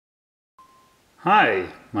Hi,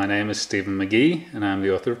 my name is Stephen McGee and I'm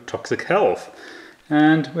the author of Toxic Health,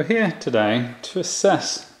 and we're here today to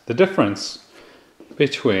assess the difference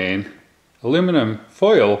between aluminum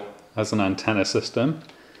foil as an antenna system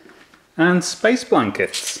and space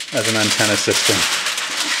blankets as an antenna system.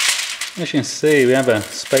 As you can see, we have a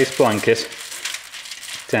space blanket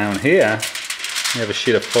down here. We have a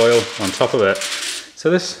sheet of foil on top of it. So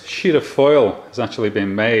this sheet of foil has actually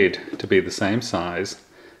been made to be the same size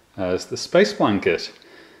as the space blanket,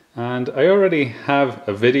 and I already have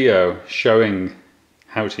a video showing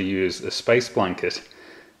how to use a space blanket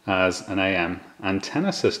as an AM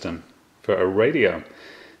antenna system for a radio.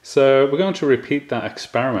 So we're going to repeat that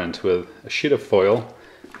experiment with a sheet of foil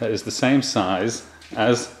that is the same size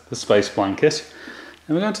as the space blanket,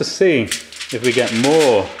 and we're going to see if we get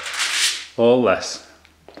more or less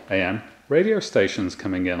AM radio stations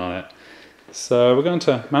coming in on it. So we're going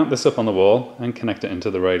to mount this up on the wall and connect it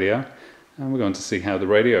into the radio, and we're going to see how the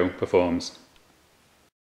radio performs.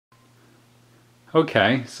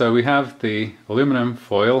 Okay, so we have the aluminum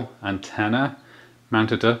foil antenna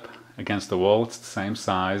mounted up against the wall. It's the same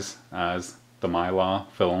size as the mylar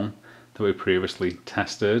film that we previously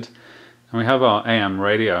tested. And we have our AM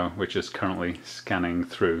radio, which is currently scanning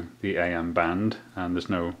through the AM band, and there's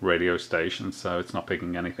no radio station, so it's not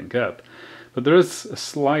picking anything up. But there is a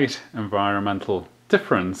slight environmental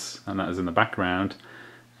difference, and that is in the background.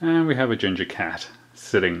 And we have a ginger cat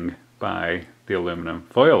sitting by the aluminum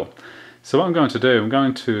foil. So what I'm going to do, I'm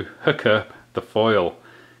going to hook up the foil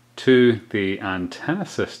to the antenna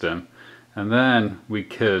system, and then we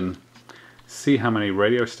can see how many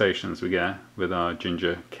radio stations we get with our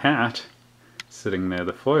ginger cat sitting near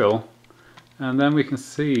the foil, and then we can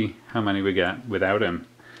see how many we get without him.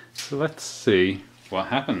 So let's see what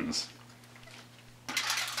happens.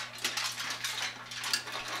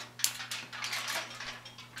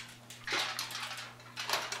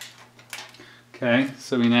 Okay,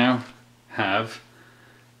 so we now have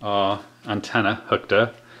our antenna hooked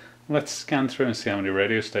up. Let's scan through and see how many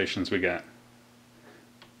radio stations we get.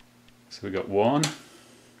 So we got 1,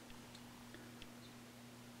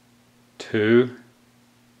 2,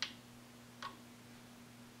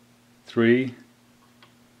 3,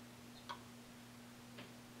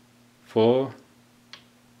 4,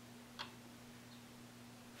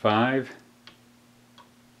 5,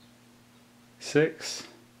 6,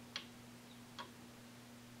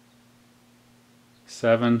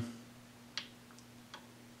 7,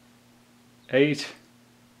 8,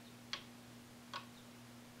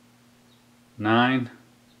 9,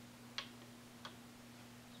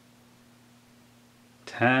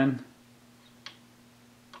 10,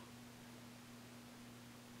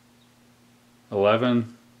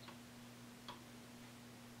 11,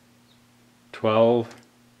 12,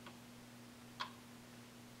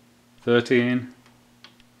 13,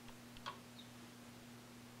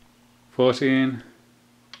 14,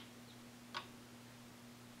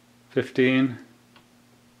 15,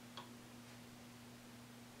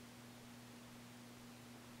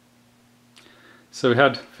 so we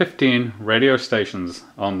had 15 radio stations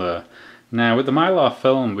on there. Now with the mylar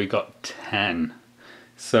film we got 10.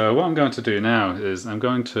 So what I'm going to do now is I'm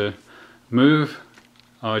going to move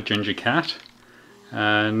our ginger cat,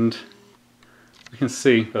 and we can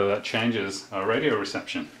see whether that changes our radio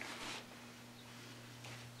reception.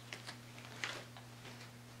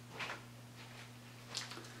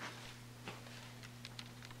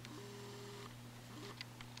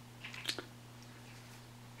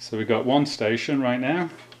 So we've got 1 station right now,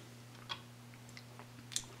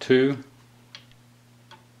 2,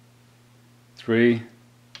 3,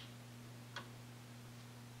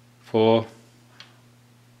 4,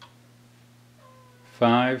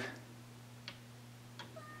 5,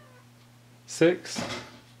 6,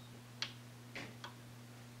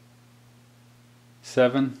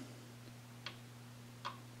 7,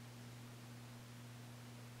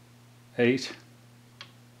 8,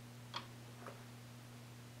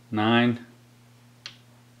 9,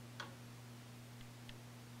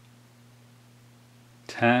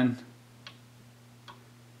 10,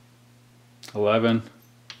 11,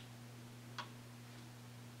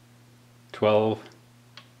 12,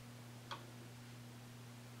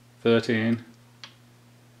 13,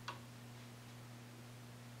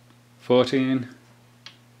 14,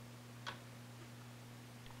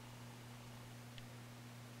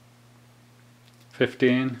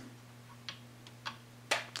 15.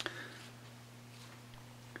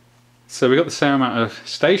 So we got the same amount of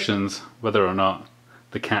stations whether or not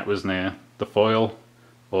the cat was near the foil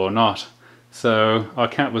or not. So our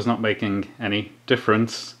cat was not making any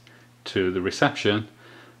difference to the reception,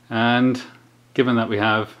 and given that we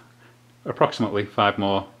have approximately 5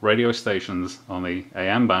 more radio stations on the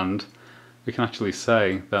AM band, we can actually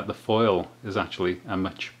say that the foil is actually a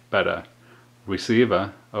much better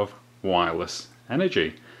receiver of wireless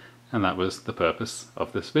energy. And that was the purpose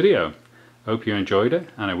of this video. Hope you enjoyed it,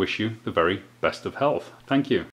 and I wish you the very best of health. Thank you.